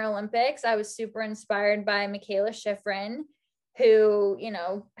the Winter Olympics. I was super inspired by Michaela Schifrin, who,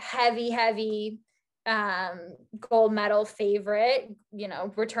 heavy gold medal favorite,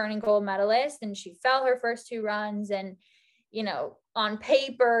 returning gold medalist. And she fell her first two runs and, on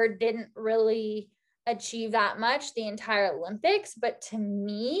paper didn't really achieve that much the entire Olympics. But to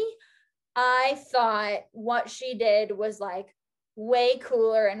me, I thought what she did was like way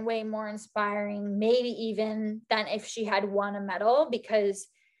cooler and way more inspiring, maybe even than if she had won a medal, because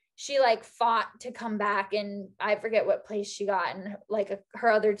she like fought to come back, and I forget what place she got in like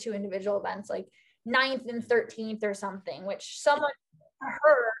her other two individual events, like 9th and 13th or something, which someone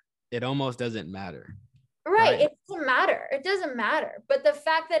her it almost doesn't matter. Right. It doesn't matter. It doesn't matter. But the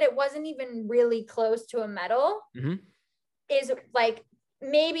fact that it wasn't even really close to a medal is like,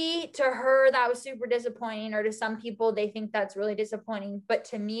 maybe to her that was super disappointing, or to some people they think that's really disappointing. But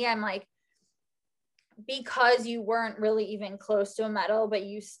to me, I'm like, because you weren't really even close to a medal, but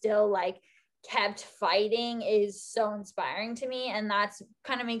you still like kept fighting, is so inspiring to me. And that's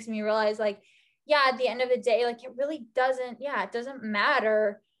kind of makes me realize like, yeah, at the end of the day, like it really doesn't, it doesn't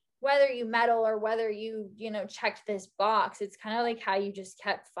matter whether you medal or whether you checked this box. It's kind of like how you just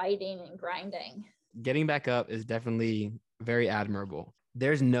kept fighting and grinding. Getting back up is definitely very admirable.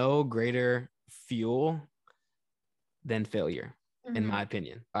 There's no greater fuel than failure, in my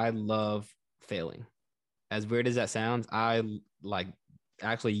opinion. I love failing. As weird as that sounds, I like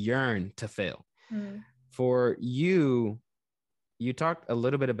actually yearn to fail. For you, you talked a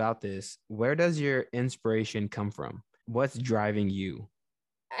little bit about this. Where does your inspiration come from? What's driving you?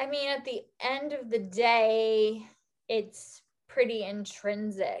 I mean, at the end of the day, it's pretty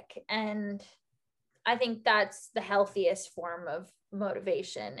intrinsic. And I think that's the healthiest form of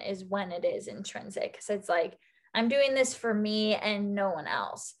motivation, is when it is intrinsic. Because it's like, I'm doing this for me and no one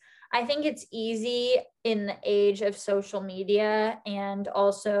else. I think it's easy in the age of social media, and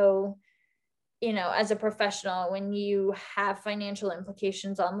also, as a professional, when you have financial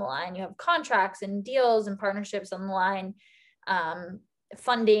implications on the line, you have contracts and deals and partnerships on the line,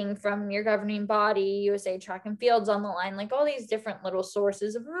 funding from your governing body, USA Track and Fields on the line, like all these different little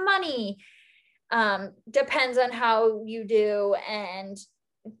sources of money. Depends on how you do. And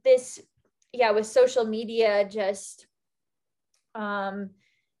this, with social media, just,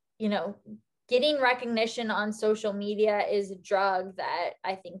 getting recognition on social media is a drug that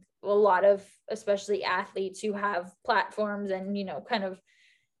I think a lot of, especially athletes who have platforms and, kind of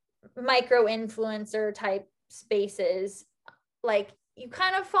micro influencer type spaces, like you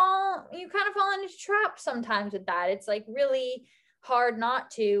kind of fall into traps sometimes with that. It's like really hard not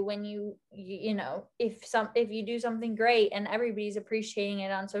to, when if you do something great and everybody's appreciating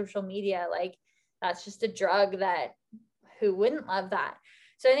it on social media, like that's just a drug that, who wouldn't love that?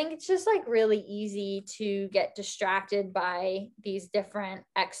 So I think it's just like really easy to get distracted by these different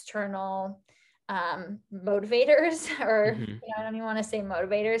external motivators, or I don't even want to say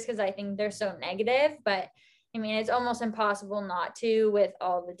motivators because I think they're so negative, but I mean, it's almost impossible not to, with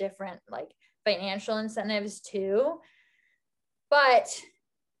all the different like financial incentives too. But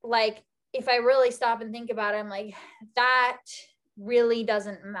like, if I really stop and think about it, I'm like, that really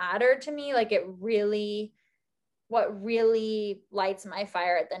doesn't matter to me. Like what really lights my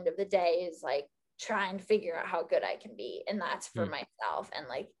fire at the end of the day is like trying to figure out how good I can be. And that's for myself. And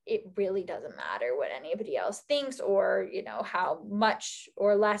like, it really doesn't matter what anybody else thinks, or, how much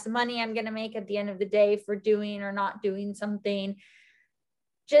or less money I'm going to make at the end of the day for doing or not doing something.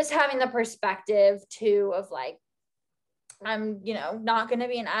 Just having the perspective too of like, I'm, not going to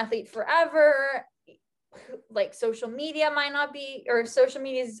be an athlete forever. like social media might not be, or social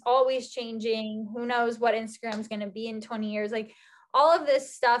media is always changing. Who knows what Instagram's going to be in 20 years? Like all of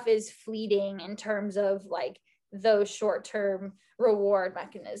this stuff is fleeting in terms of like those short-term reward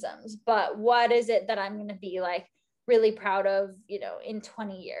mechanisms. But what is it that I'm going to be like really proud of, in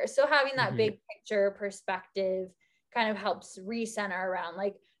 20 years? So having that big picture perspective kind of helps recenter around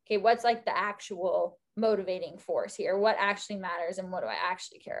like, okay, what's like the actual motivating force here? What actually matters and what do I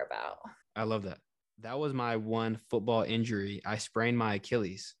actually care about? I love that. That was my one football injury. I sprained my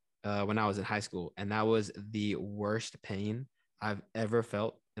Achilles when I was in high school, and that was the worst pain I've ever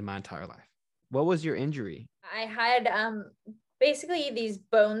felt in my entire life. What was your injury? I had basically these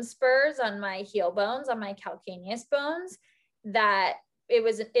bone spurs on my heel bones, on my calcaneus bones, that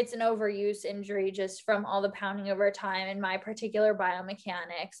it's an overuse injury just from all the pounding over time, and my particular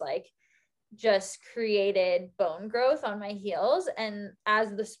biomechanics like just created bone growth on my heels. And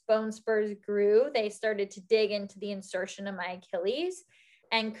as the bone spurs grew, they started to dig into the insertion of my Achilles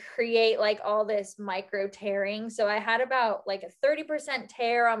and create like all this micro tearing. So I had about like a 30%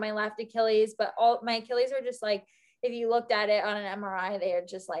 tear on my left Achilles, but all my Achilles were just like, if you looked at it on an MRI, they are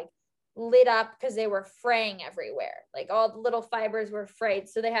just like lit up because they were fraying everywhere. Like all the little fibers were frayed.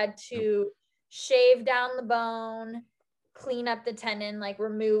 So they had to shave down the bone, clean up the tendon, like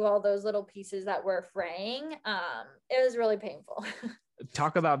remove all those little pieces that were fraying. It was really painful.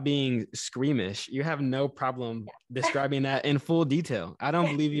 Talk about being squeamish. You have no problem describing that in full detail. I don't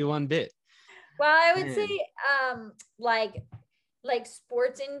believe you one bit. Well, I would say like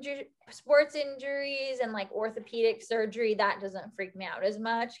sports injuries and like orthopedic surgery, that doesn't freak me out as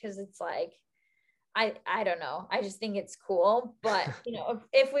much because it's like I don't know. I just think it's cool. But,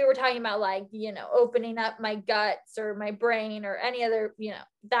 if we were talking about like, opening up my guts or my brain or any other,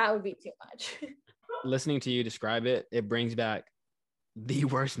 that would be too much. Listening to you describe it, it brings back the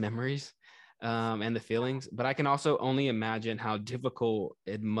worst memories and the feelings. But I can also only imagine how difficult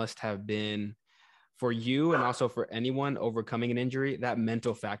it must have been for you and also for anyone overcoming an injury, that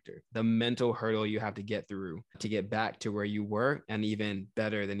mental factor, the mental hurdle you have to get through to get back to where you were and even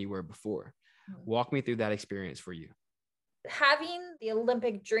better than you were before. Walk me through that experience for you. Having the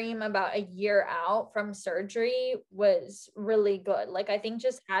Olympic dream about a year out from surgery was really good. Like, I think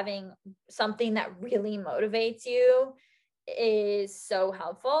just having something that really motivates you is so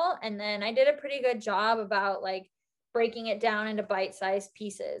helpful. And then I did a pretty good job about like breaking it down into bite-sized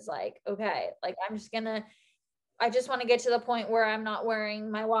pieces. Like, okay, like I just want to get to the point where I'm not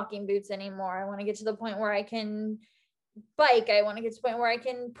wearing my walking boots anymore. I want to get to the point where I can bike. I want to get to the point where I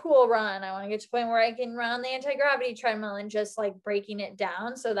can pool run. I want to get to the point where I can run on the anti-gravity treadmill, and just like breaking it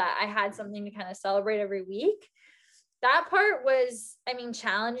down so that I had something to kind of celebrate every week. That part was,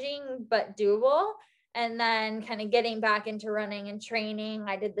 challenging, but doable. And then kind of getting back into running and training,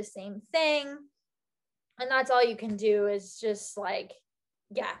 I did the same thing. And that's all you can do is just like,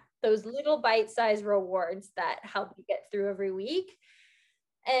 those little bite-sized rewards that help you get through every week.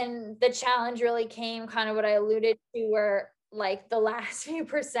 And the challenge really came kind of what I alluded to, where like the last few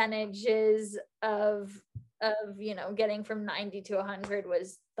percentages of getting from 90 to 100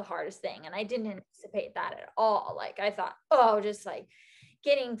 was the hardest thing. And I didn't anticipate that at all. Like I thought, just like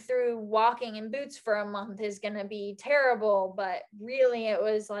getting through walking in boots for a month is going to be terrible. But really it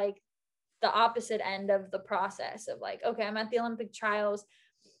was like the opposite end of the process of like, okay, I'm at the Olympic trials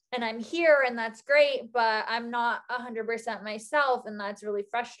and I'm here and that's great, but I'm not 100% myself. And that's really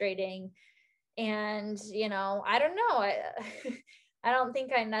frustrating. And, I don't know. I don't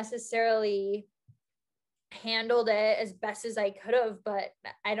think I necessarily handled it as best as I could have, but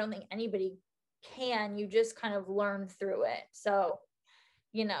I don't think anybody can. You just kind of learn through it. So,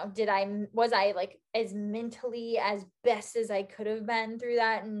 was I like as mentally as best as I could have been through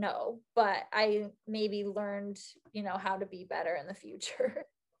that? No, but I maybe learned, how to be better in the future.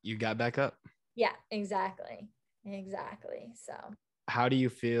 You got back up. Yeah, exactly. So how do you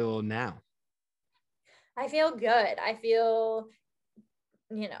feel now? I feel good. I feel,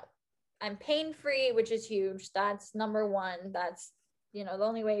 I'm pain-free, which is huge. That's number one. That's, the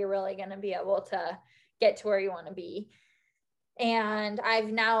only way you're really going to be able to get to where you want to be. And I've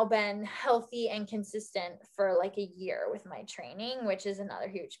now been healthy and consistent for like a year with my training, which is another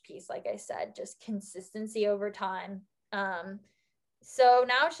huge piece. Like I said, just consistency over time. So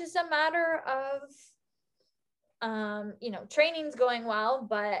now it's just a matter of, training's going well,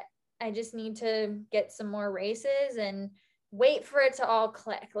 but I just need to get some more races and wait for it to all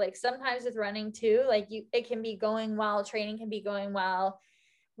click. Like sometimes with running too, like it can be going well, training can be going well,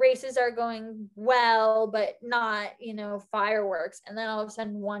 races are going well, but not, fireworks. And then all of a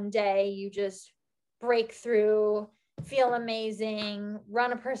sudden one day you just break through, feel amazing,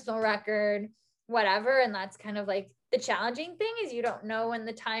 run a personal record, whatever. And that's kind of like the challenging thing, is you don't know when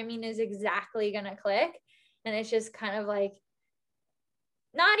the timing is exactly going to click. And it's just kind of like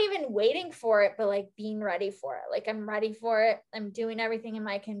not even waiting for it, but like being ready for it. Like, I'm ready for it. I'm doing everything in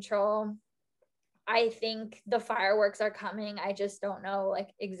my control. I think the fireworks are coming. I just don't know like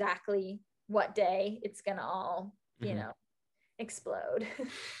exactly what day it's going to all, you know, explode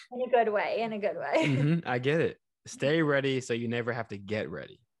in a good way, I get it. Stay ready so you never have to get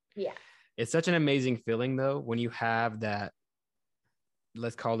ready. Yeah. It's such an amazing feeling though, when you have that,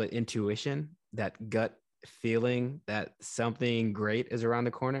 let's call it intuition, that gut feeling that something great is around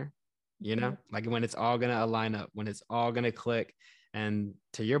the corner, you know, like when it's all going to align up, when it's all going to click. And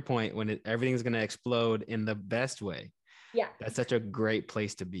to your point, when everything's going to explode in the best way. Yeah. That's such a great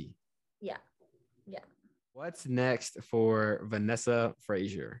place to be. Yeah. Yeah. What's next for Vanessa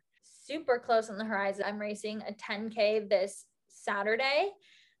Fraser? Super close on the horizon. I'm racing a 10K this Saturday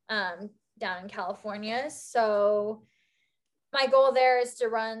down in California. So my goal there is to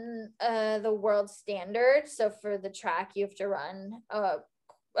run the world standard. So for the track, you have to run a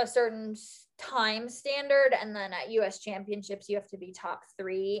certain time standard, and then at US championships you have to be top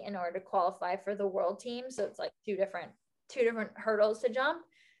 3 in order to qualify for the world team. So it's like two different hurdles to jump.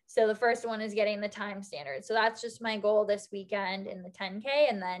 So the first one is getting the time standard. So that's just my goal this weekend in the 10K.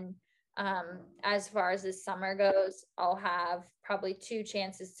 And then as far as this summer goes, I'll have probably 2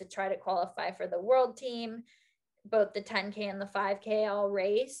 chances to try to qualify for the world team. Both the 10K and the 5K I'll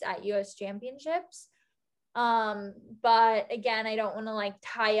race at US championships. But again, I don't want to like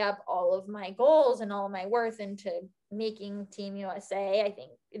tie up all of my goals and all of my worth into making Team USA. I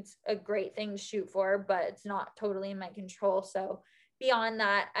think it's a great thing to shoot for, but it's not totally in my control. So beyond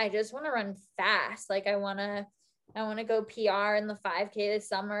that, I just want to run fast. Like I want to go PR in the 5K this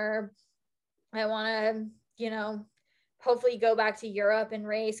summer. I want to, you know, hopefully go back to Europe and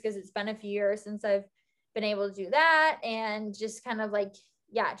race, because it's been a few years since I've been able to do that. And just kind of like,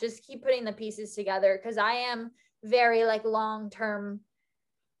 yeah, just keep putting the pieces together, because I am very like long-term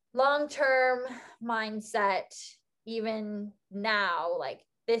mindset. Even now, like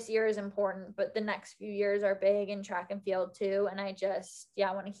this year is important, but the next few years are big in track and field too. And I just,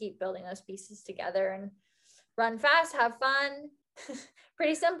 I want to keep building those pieces together and run fast, have fun.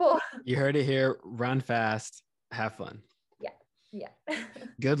 Pretty simple. You heard it here. Run fast, have fun. Yeah.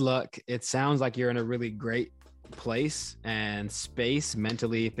 Good luck. It sounds like you're in a really great place and space,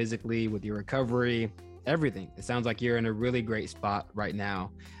 mentally, physically, with your recovery, everything. It sounds like you're in a really great spot right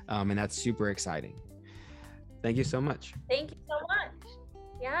now. And that's super exciting. Thank you so much. Thank you so much.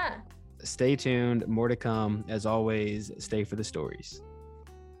 Yeah. Stay tuned. More to come. As always, stay for the stories.